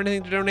 Do we have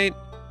anything to donate?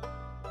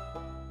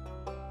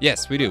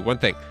 Yes, we do, one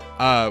thing.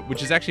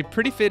 Which is actually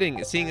pretty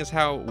fitting, seeing as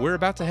how we're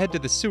about to head to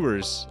the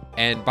sewers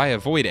and buy a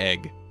void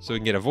egg. So we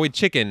can get a void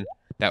chicken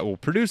that will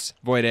produce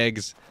void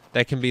eggs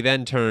that can be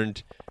then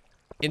turned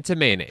into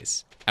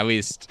mayonnaise. At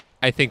least,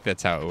 I think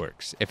that's how it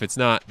works. If it's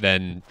not,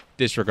 then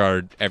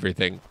disregard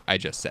everything I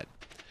just said.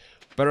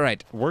 But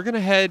alright, we're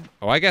gonna head...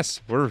 Oh, I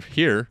guess we're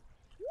here,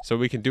 so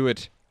we can do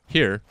it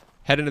here.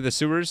 Head into the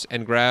sewers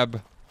and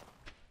grab...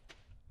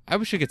 I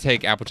wish we could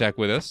take Applejack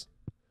with us.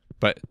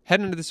 But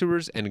head into the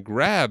sewers and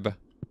grab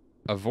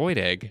a void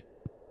egg,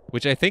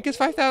 which I think is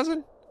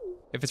 5,000?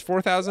 If it's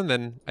 4,000,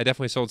 then I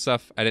definitely sold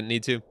stuff I didn't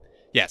need to.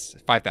 Yes,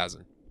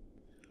 5,000.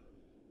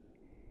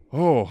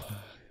 Oh,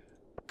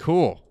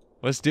 cool.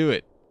 Let's do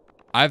it.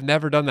 I've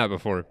never done that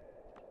before.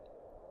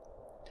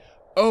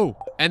 Oh,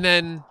 and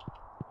then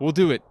we'll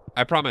do it.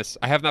 I promise.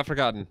 I have not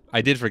forgotten.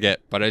 I did forget,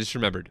 but I just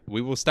remembered.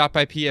 We will stop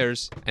by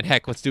Pierre's, and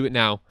heck, let's do it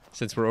now,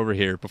 since we're over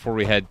here, before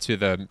we head to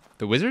the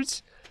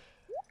wizards.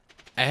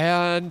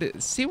 And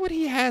see what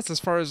he has as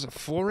far as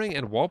flooring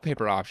and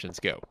wallpaper options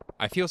go.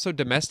 I feel so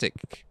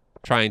domestic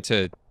trying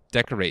to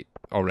decorate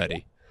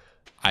already.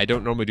 I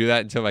don't normally do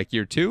that until like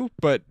year 2,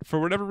 but for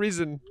whatever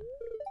reason,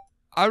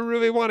 I'm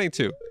really wanting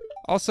to.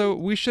 Also,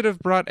 we should have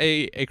brought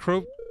a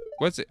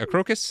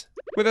crocus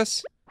with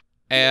us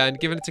and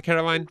given it to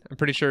Caroline. I'm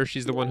pretty sure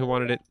she's the one who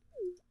wanted it.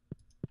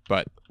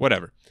 But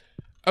whatever.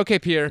 Okay,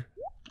 Pierre.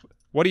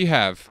 What do you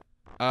have?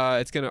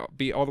 It's gonna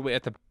be all the way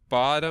at the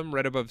bottom,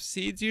 right above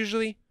seeds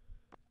usually.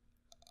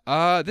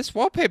 This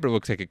wallpaper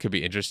looks like it could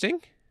be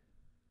interesting.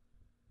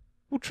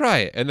 We'll try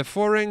it. And the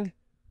flooring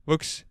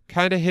looks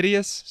kind of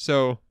hideous,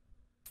 so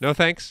no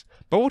thanks.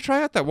 But we'll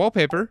try out that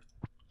wallpaper.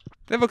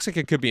 That looks like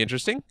it could be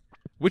interesting.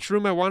 Which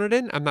room I want it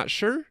in, I'm not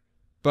sure.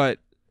 But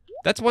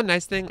that's one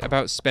nice thing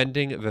about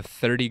spending the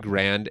 30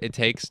 grand it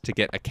takes to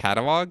get a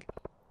catalog,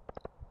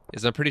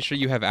 is I'm pretty sure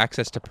you have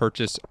access to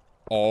purchase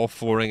all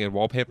flooring and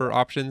wallpaper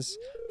options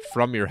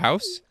from your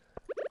house.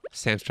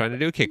 Sam's trying to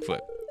do a kickflip.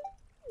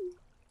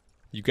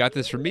 You got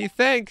this from me?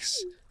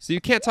 Thanks! So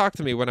you can't talk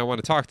to me when I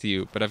want to talk to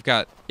you, but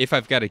if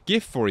I've got a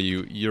gift for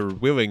you, you're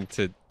willing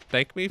to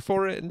thank me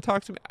for it and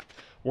talk to me?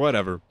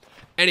 Whatever.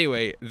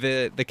 Anyway,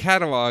 the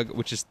catalog,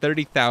 which is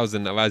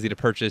 30,000, allows you to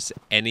purchase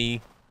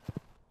any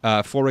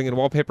flooring and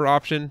wallpaper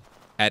option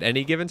at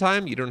any given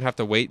time. You don't have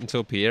to wait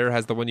until Pierre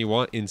has the one you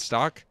want in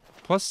stock.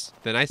 Plus,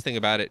 the nice thing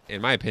about it,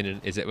 in my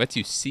opinion, is it lets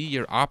you see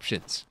your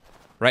options.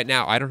 Right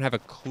now, I don't have a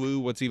clue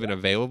what's even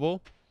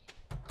available,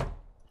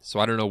 so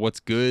I don't know what's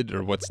good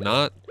or what's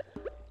not,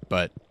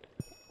 but...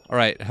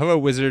 Alright, hello,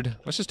 wizard.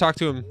 Let's just talk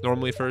to him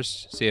normally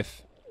first, see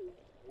if...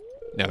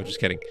 No, just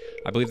kidding.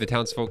 I believe the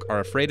townsfolk are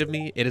afraid of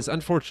me. It is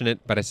unfortunate,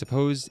 but I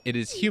suppose it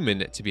is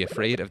human to be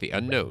afraid of the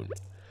unknown.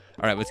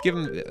 Alright, let's give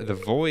him the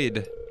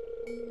void...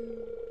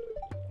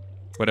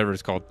 whatever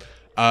it's called.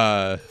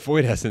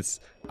 Void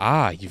essence.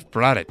 Ah, you've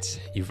brought it.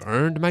 You've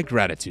earned my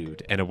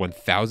gratitude and a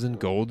 1,000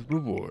 gold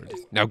reward.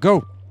 Now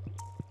go!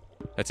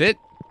 That's it?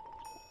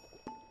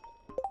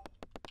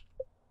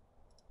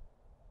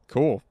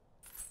 Cool.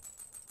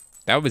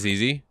 That was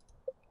easy.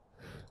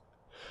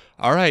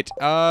 Alright,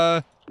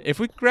 if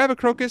we can grab a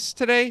crocus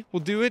today,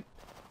 we'll do it.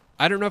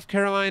 I don't know if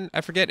Caroline,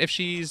 I forget if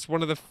she's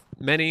one of the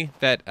many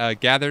that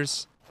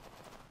gathers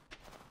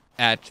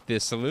at the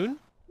saloon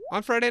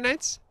on Friday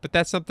nights, but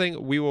that's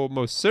something we will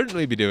most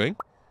certainly be doing.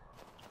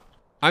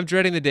 I'm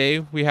dreading the day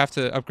we have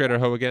to upgrade our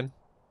hoe again,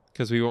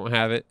 because we won't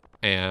have it,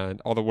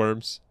 and all the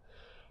worms.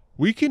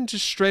 We can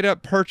just straight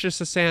up purchase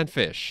a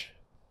sandfish.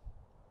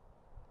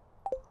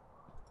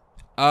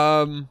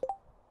 I'm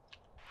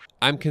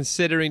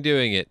considering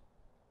doing it,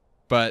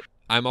 but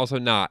I'm also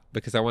not,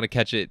 because I want to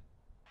catch it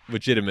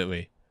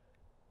legitimately.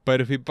 But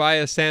if we buy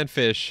a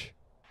sandfish,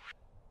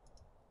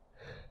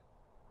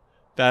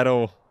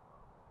 that'll...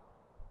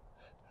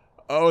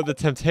 Oh, the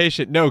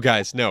temptation. No,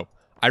 guys, no.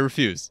 I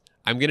refuse.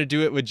 I'm going to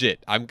do it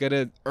legit. I'm going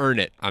to earn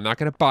it. I'm not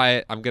going to buy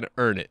it. I'm going to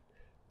earn it.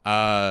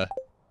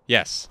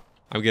 Yes.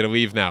 I'm going to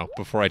leave now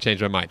before I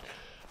change my mind.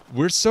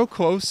 We're so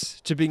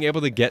close to being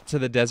able to get to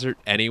the desert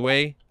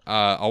anyway.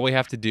 All we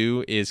have to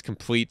do is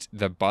complete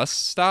the bus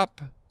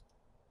stop.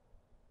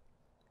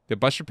 The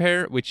bus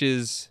repair, which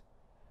is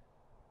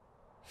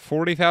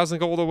 40,000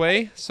 gold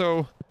away.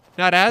 So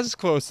not as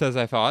close as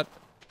I thought,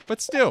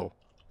 but still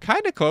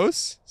kind of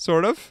close,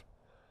 sort of.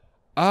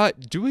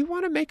 Do we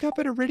want to make up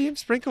an iridium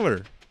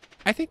sprinkler?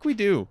 I think we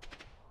do.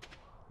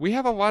 We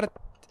have a lot of...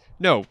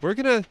 No, we're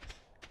gonna...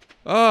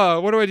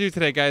 what do I do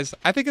today, guys?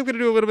 I think I'm gonna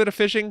do a little bit of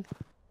fishing.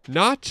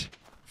 Not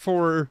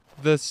for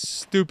the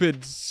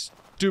stupid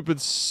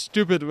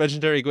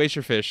legendary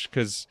glacier fish,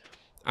 because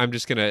I'm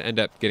just gonna end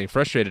up getting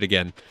frustrated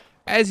again.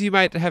 As you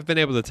might have been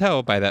able to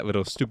tell by that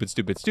little stupid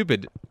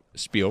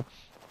spiel.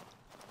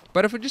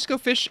 But if we just go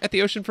fish at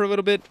the ocean for a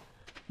little bit,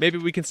 maybe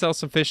we can sell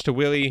some fish to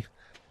Willie.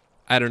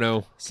 I don't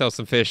know, sell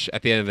some fish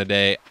at the end of the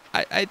day.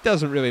 It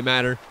doesn't really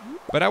matter.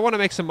 But I want to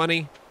make some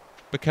money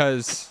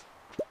because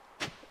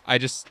I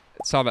just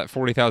saw that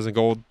 40,000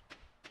 gold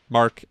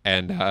mark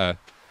and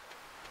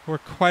we're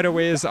quite a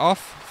ways off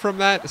from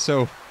that.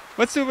 So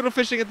let's do a little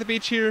fishing at the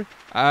beach here.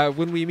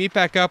 When we meet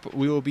back up,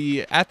 we will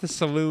be at the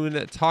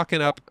saloon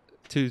talking up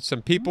to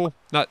some people.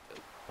 Not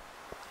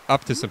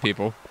up to some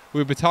people.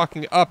 We'll be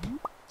talking up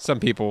some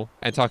people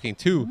and talking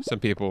to some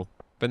people,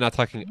 but not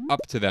talking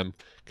up to them,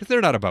 because they're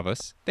not above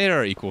us. They are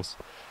our equals.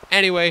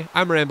 Anyway,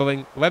 I'm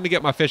rambling. Let me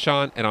get my fish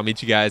on, and I'll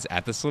meet you guys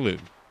at the saloon.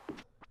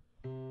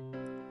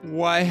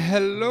 Why,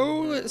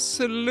 hello,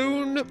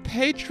 saloon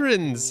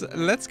patrons.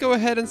 Let's go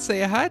ahead and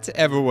say hi to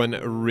everyone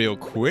real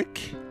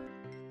quick.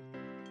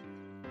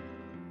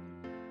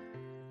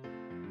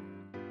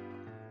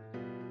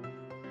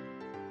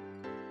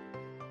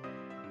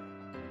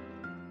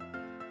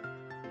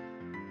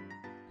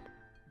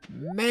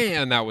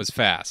 Man, that was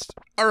fast.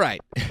 All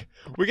right.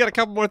 We got a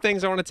couple more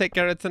things I want to take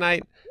care of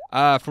tonight.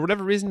 For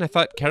whatever reason, I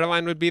thought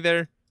Caroline would be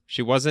there.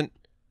 She wasn't.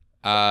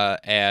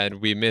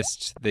 And we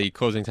missed the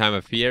closing time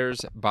of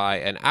Pierre's by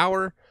an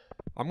hour.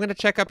 I'm going to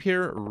check up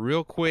here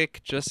real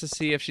quick just to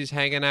see if she's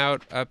hanging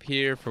out up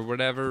here for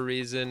whatever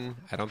reason.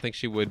 I don't think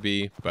she would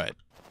be, but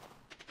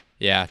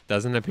yeah,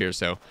 doesn't appear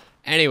so.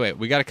 Anyway,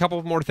 we got a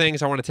couple more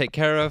things I want to take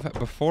care of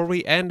before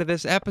we end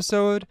this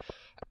episode,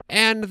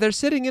 and they're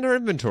sitting in our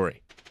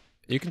inventory.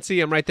 You can see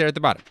them right there at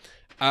the bottom.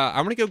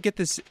 I'm gonna go get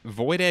this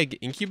void egg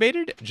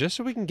incubated just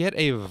so we can get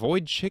a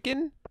void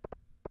chicken.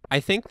 I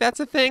think that's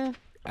a thing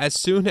as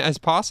soon as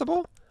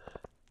possible.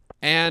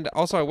 And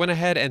also I went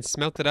ahead and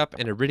smelted up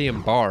an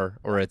iridium bar,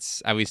 or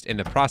it's at least in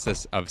the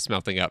process of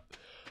smelting up.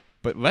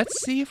 But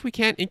let's see if we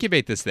can't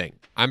incubate this thing.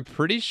 I'm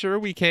pretty sure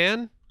we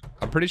can.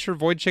 I'm pretty sure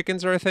void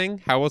chickens are a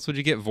thing. How else would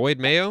you get void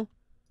mayo?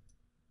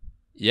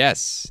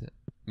 Yes,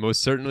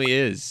 most certainly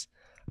is.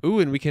 Ooh,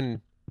 and we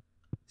can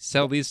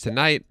sell these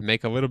tonight,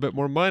 make a little bit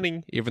more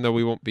money, even though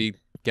we won't be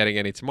getting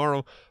any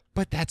tomorrow.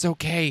 But that's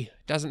okay.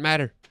 Doesn't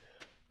matter.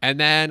 And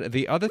then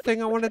the other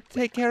thing I wanted to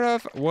take care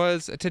of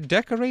was to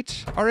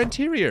decorate our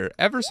interior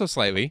ever so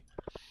slightly.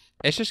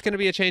 It's just going to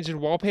be a change in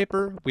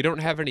wallpaper. We don't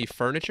have any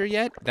furniture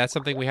yet. That's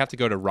something we have to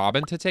go to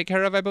Robin to take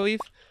care of, I believe.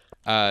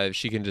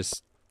 She can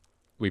just...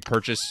 We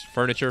purchase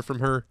furniture from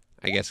her,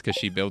 I guess because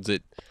she builds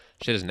it.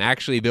 She doesn't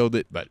actually build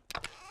it, but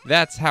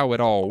that's how it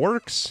all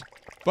works.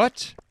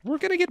 But we're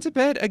going to get to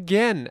bed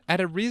again at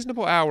a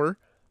reasonable hour.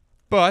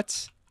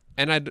 But,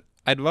 and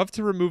I'd love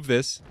to remove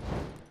this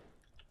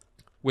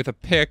with a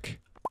pick,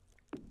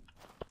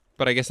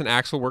 but I guess an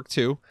axe will work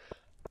too.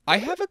 I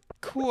have a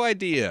cool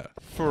idea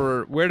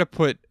for where to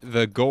put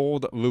the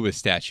gold Lewis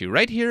statue.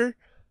 Right here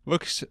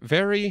looks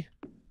very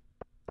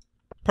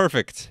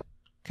perfect.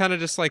 Kind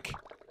of just like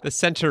the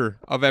center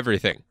of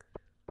everything.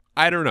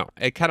 I don't know.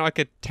 It kind of like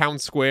a town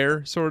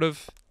square, sort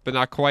of, but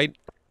not quite.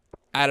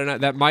 I don't know.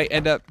 That might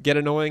end up get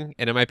annoying,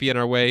 and it might be in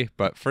our way.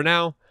 But for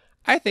now,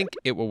 I think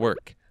it will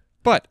work.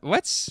 But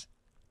let's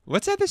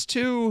add this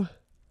to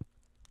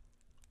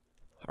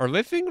our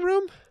living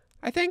room,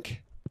 I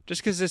think.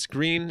 Just because this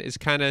green is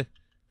kind of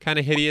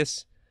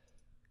hideous.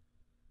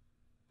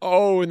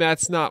 Oh, and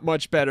that's not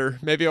much better.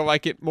 Maybe I'll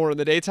like it more in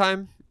the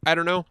daytime. I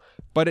don't know.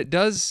 But it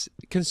does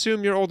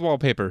consume your old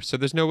wallpaper, so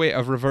there's no way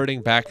of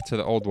reverting back to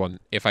the old one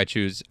if I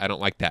choose I don't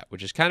like that,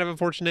 which is kind of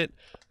unfortunate,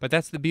 but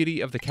that's the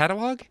beauty of the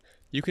catalog.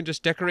 You can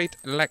just decorate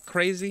like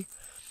crazy.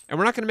 And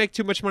we're not going to make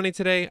too much money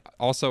today.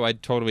 Also, I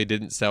totally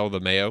didn't sell the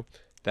mayo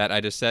that I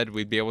just said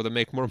we'd be able to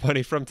make more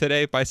money from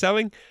today by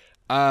selling.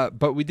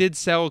 But we did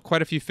sell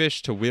quite a few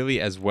fish to Willie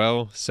as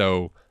well,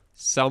 so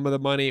some of the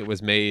money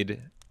was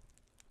made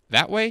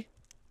that way.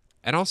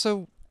 And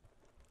also,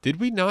 did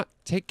we not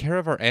take care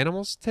of our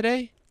animals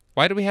today?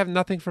 Why do we have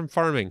nothing from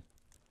farming?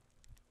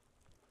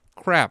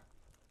 Crap.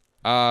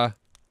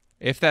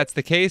 If that's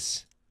the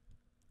case,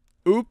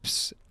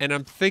 oops, and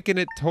I'm thinking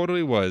it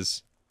totally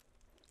was.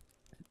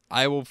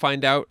 I will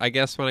find out, I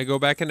guess, when I go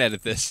back and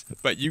edit this.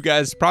 But you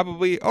guys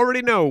probably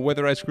already know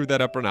whether I screwed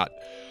that up or not.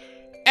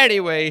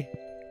 Anyway,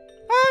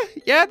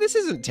 yeah, this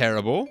isn't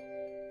terrible.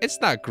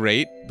 It's not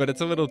great, but it's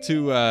a little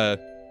too,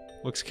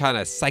 looks kind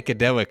of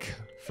psychedelic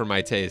for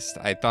my taste.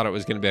 I thought it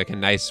was going to be like a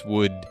nice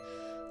wood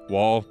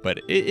wall, but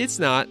it's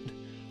not.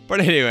 But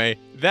anyway,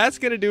 that's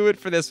gonna do it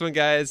for this one,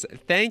 guys.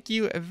 Thank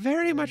you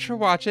very much for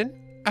watching.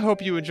 I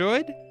hope you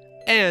enjoyed,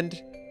 and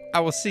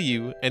I will see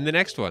you in the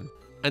next one.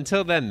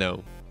 Until then,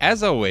 though,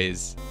 as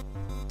always,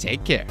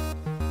 take care.